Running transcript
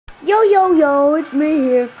Yo, it's me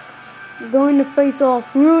here. I'm going to face off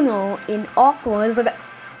Runo in Aqua.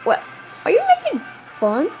 What? Are you making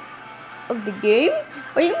fun of the game?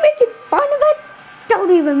 Are you making fun of it?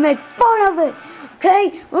 Don't even make fun of it.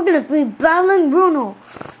 Okay? We're going to be battling Runo.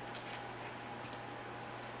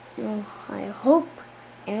 I hope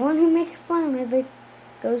anyone who makes fun of it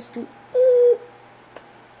goes to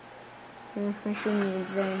I shouldn't even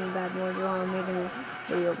say any bad words while I'm making a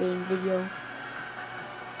video game video.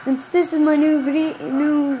 Since this is my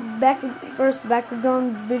first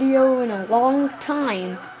Bakugan video in a long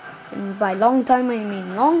time, and by long time I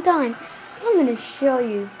mean long time, I'm gonna show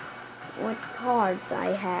you what cards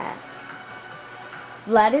I have.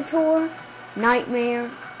 Vladitor, Nightmare,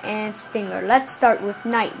 and Stinger. Let's start with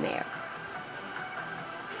Nightmare,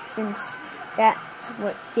 since that's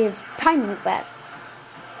what gives time loop back.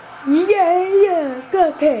 Yeah.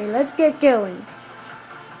 Okay, let's get going.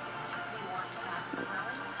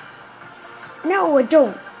 No, I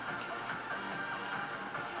don't.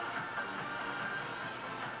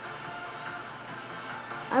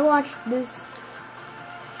 I watched this.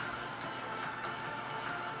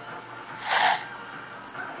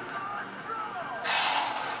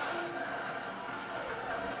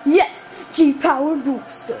 Yes, G-Power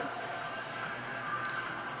Booster.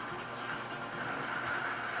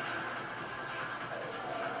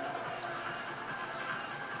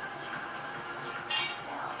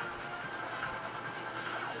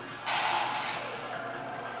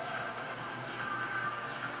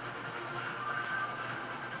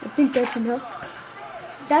 I think that's enough.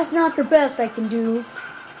 That's not the best I can do.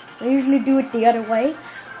 I usually do it the other way.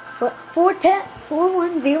 But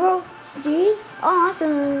 410, geez,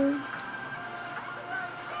 awesome.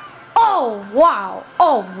 Oh, wow,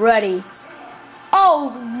 already.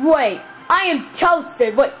 Oh, wait, I am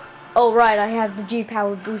toasted. Wait, oh, right, I have the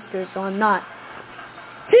G-Power booster, so I'm not.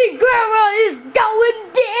 Tigrerra is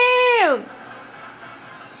going down!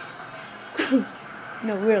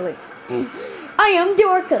 No, really. I am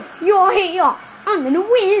Dorcas, your chaos. I'm gonna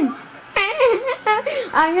win.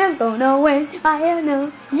 I'm just gonna win. I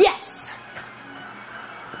know. Yes!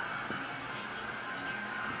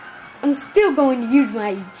 I'm still going to use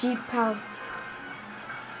my G-Power.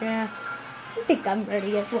 Yeah, I think I'm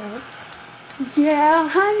ready as well. Yeah,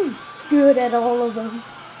 I'm good at all of them.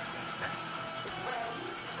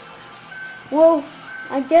 Well,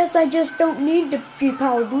 I guess I just don't need the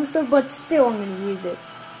G-Power booster, but still I'm gonna use it.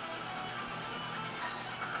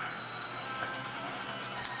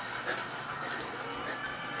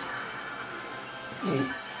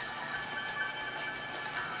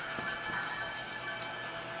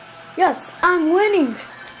 Yes, I'm winning.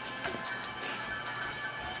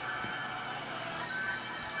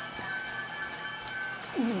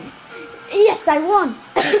 Yes, I won.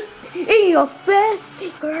 In your face,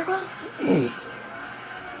 girl.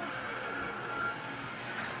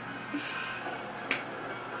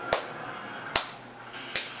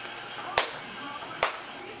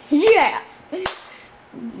 Yeah.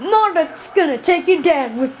 Marduck's gonna take you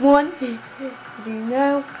down with one.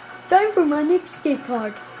 Now, time for my next skate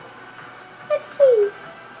card. Let's see.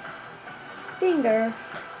 Stinger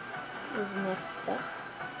is next up.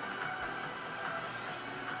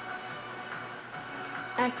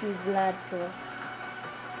 Actually, Vladitor.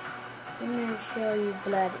 I'm gonna show you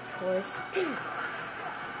Vladitor's.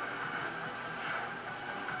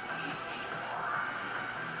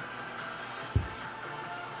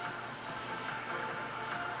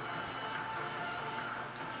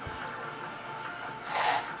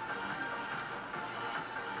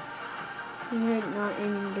 You're not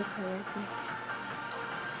aiming to correct me.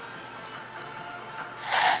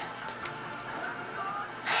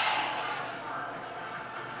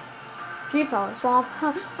 G-Power swap?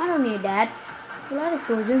 Huh, I don't need that.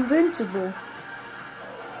 Vladitor's invincible.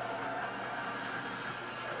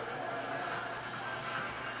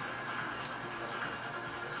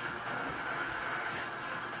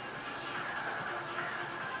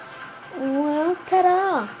 Well,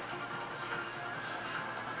 ta-da!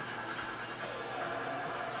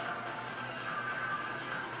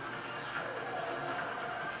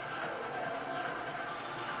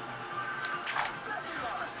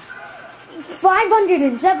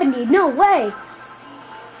 $570, no way!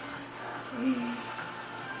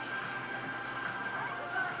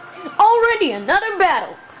 Already another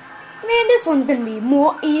battle! Man, this one's gonna be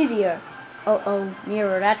more easier. Oh,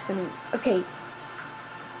 mirror, that's gonna... Okay.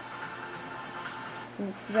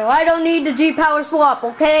 So I don't need the G-Power swap,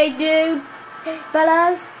 okay, dude?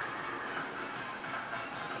 Fellas?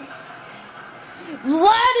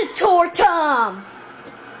 Vladitor time!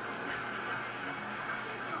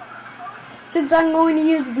 since I'm going to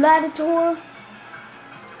use Vladitor,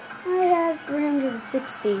 I have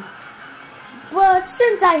 360. But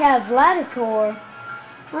since I have Vladitor,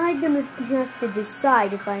 I'm gonna have to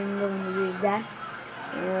decide if I'm going to use that.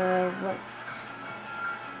 What?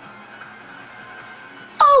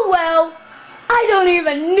 Oh well! I don't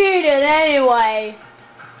even need it anyway!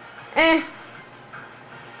 I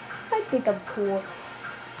think I'm cool.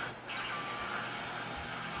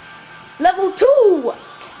 Level 2!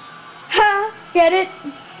 Ha! Get it?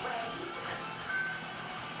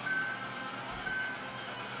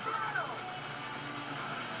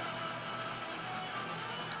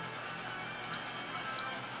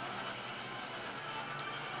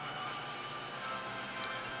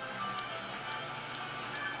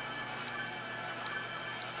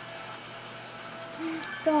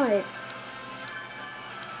 Got it.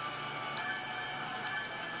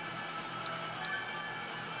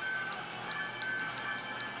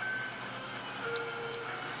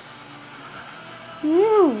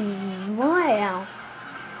 Wow.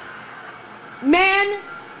 Man,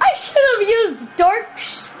 I should have used Dark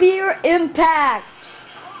Spear Impact.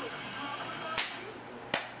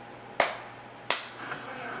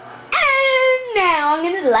 And now I'm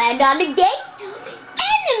gonna land on the gate.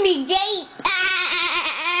 Enemy gate.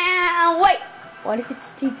 Wait, what if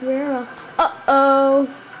it's Tigrerra? Uh-oh.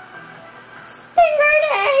 Stinger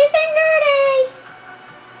day, Stinger day.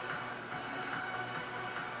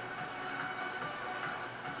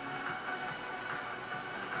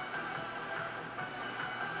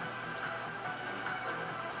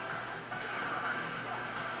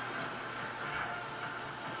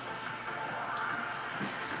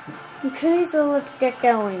 Okay, so let's get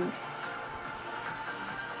going.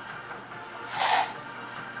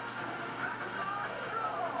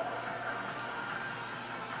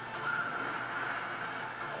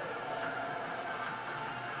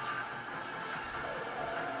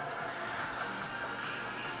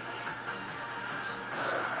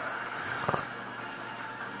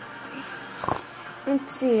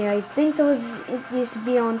 Let's see, I think it used to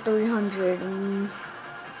be on 300.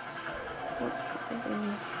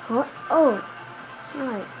 What? Oh,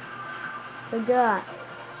 right. Forgot.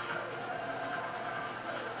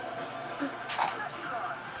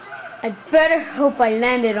 I better hope I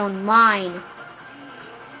landed on mine.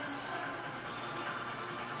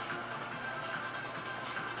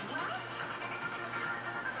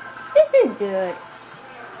 This is good.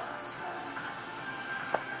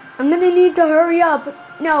 I'm gonna need to hurry up.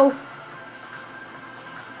 No.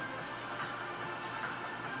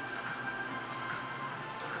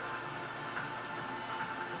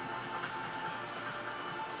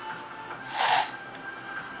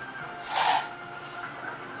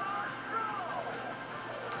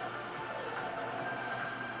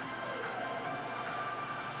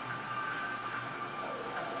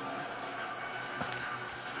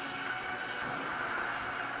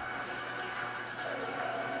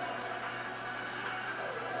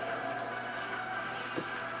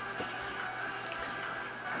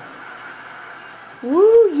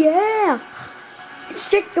 Woo, yeah!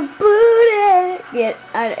 Shake the booty! Yeah,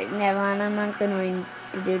 never mind, I'm not going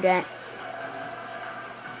to do that.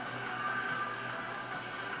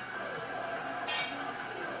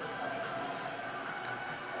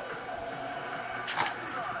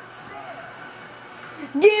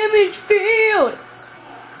 Damage field!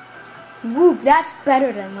 Woo, that's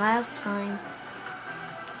better than last time.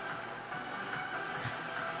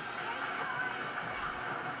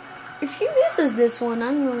 If she misses this one,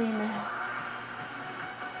 I'm going to...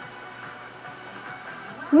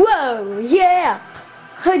 Whoa, yeah!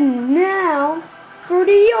 And now, for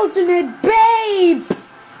the ultimate babe!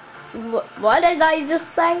 What did I just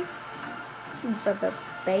say?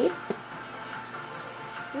 Babe?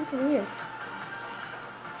 That's weird.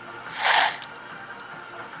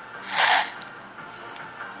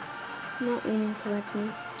 Not aiming correctly.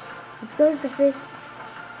 It goes to fifth.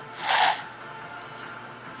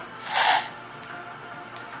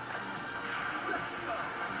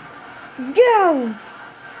 Go!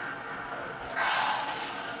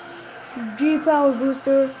 G power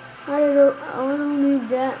booster. I don't need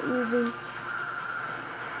that using.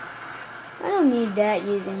 I don't need that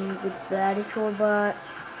using with Vladitor, but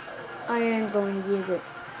I am going to use it.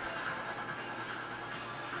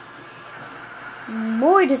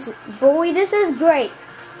 Boy, this is great.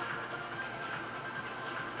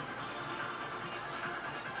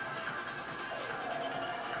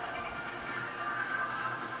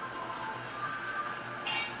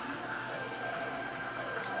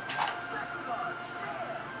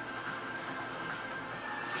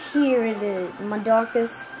 Here it is, my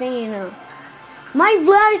darkest phantom. My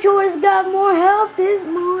Vladitor has got more health this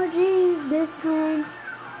time.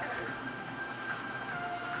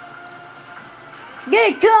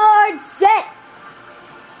 Get a card set.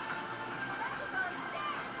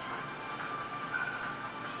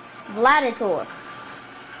 Vladitor.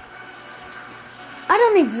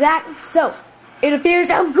 So, it appears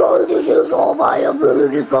I'm going to use all my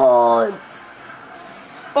ability cards.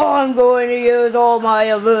 I'm going to use all my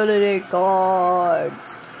ability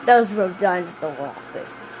cards. That's from Dinosaur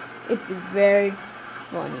Office. It's very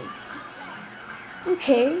funny.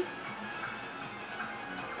 Okay.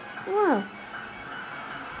 Wow.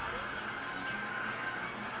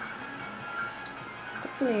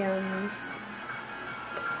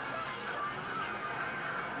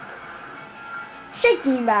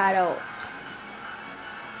 Shaking battle.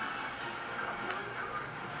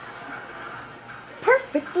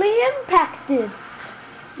 Perfectly impacted.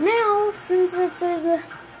 Now, since it says a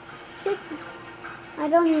shaking, I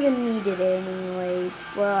don't even need it anyways.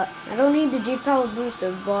 But I don't need the G-Power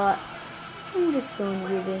booster, but I'm just going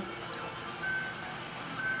with it.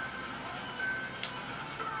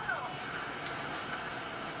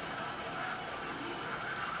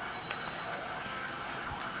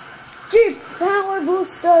 G-Power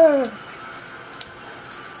booster.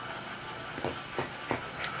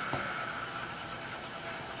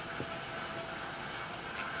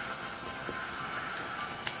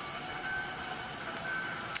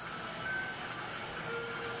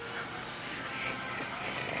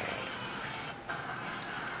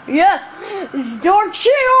 Yes, Dark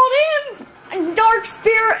Shield and Dark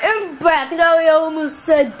Spear Impact. Now I almost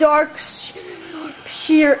said Dark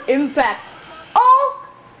Sheer Impact. All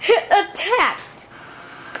hit attacked.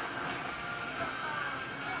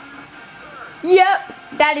 Yep,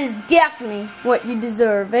 that is definitely what you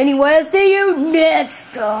deserve. Anyway, I'll see you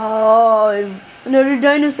next time. Another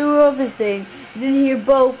Dinosaur Office thing. You didn't hear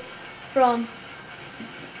both from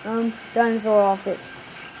Dinosaur Office.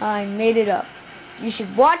 I made it up. You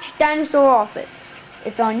should watch Dinosaur Office.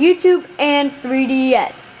 It's on YouTube and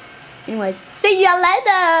 3DS. Anyways, see ya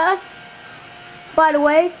later. By the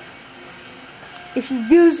way, if you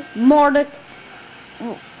use Marduck,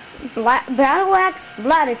 Battle Axe,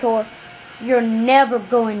 Vladitor, you're never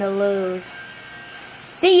going to lose.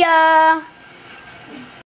 See ya.